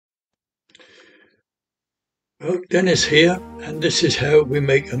Well, Dennis here, and this is how we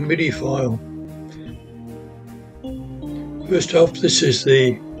make a Midi file. First off, this is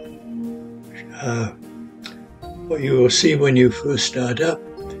the what you will see when you first start up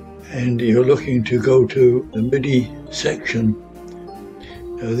and you're looking to go to the Midi section.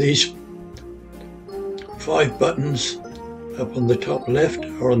 Now these 5 buttons up on the top left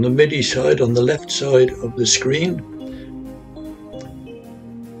are on the Midi side, on the left side of the screen.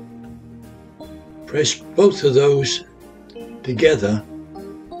 Press both of those together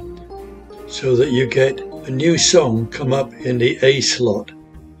so that you get a new song come up in the A slot,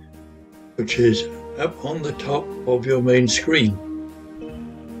 which is up on the top of your main screen.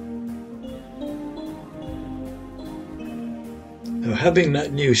 Now, having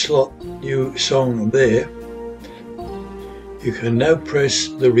that new song there, you can now press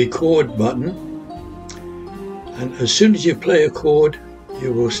the record button, and as soon as you play a chord,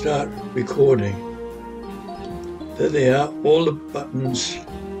 you will start recording. There they are, all the buttons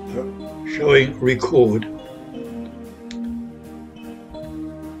are showing record.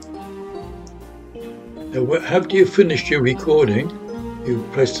 Now, after you've finished your recording, you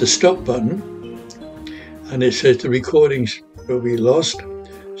press the stop button, and it says the recordings will be lost.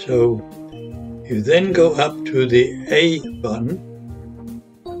 So you then go up to the A button,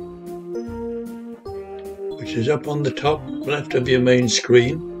 which is up on the top left of your main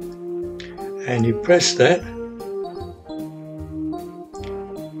screen, and you press that.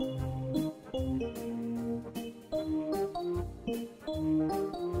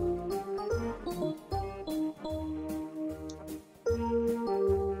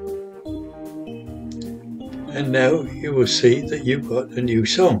 And now you will see that you've got a new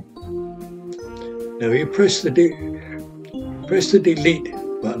song. Now you press the delete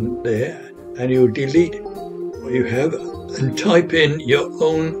button there, and you'll delete what you have and type in your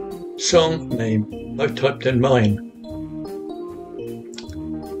own song name. I've typed in mine.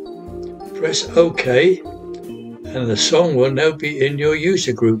 Press OK, and the song will now be in your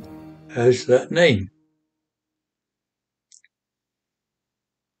user group as that name.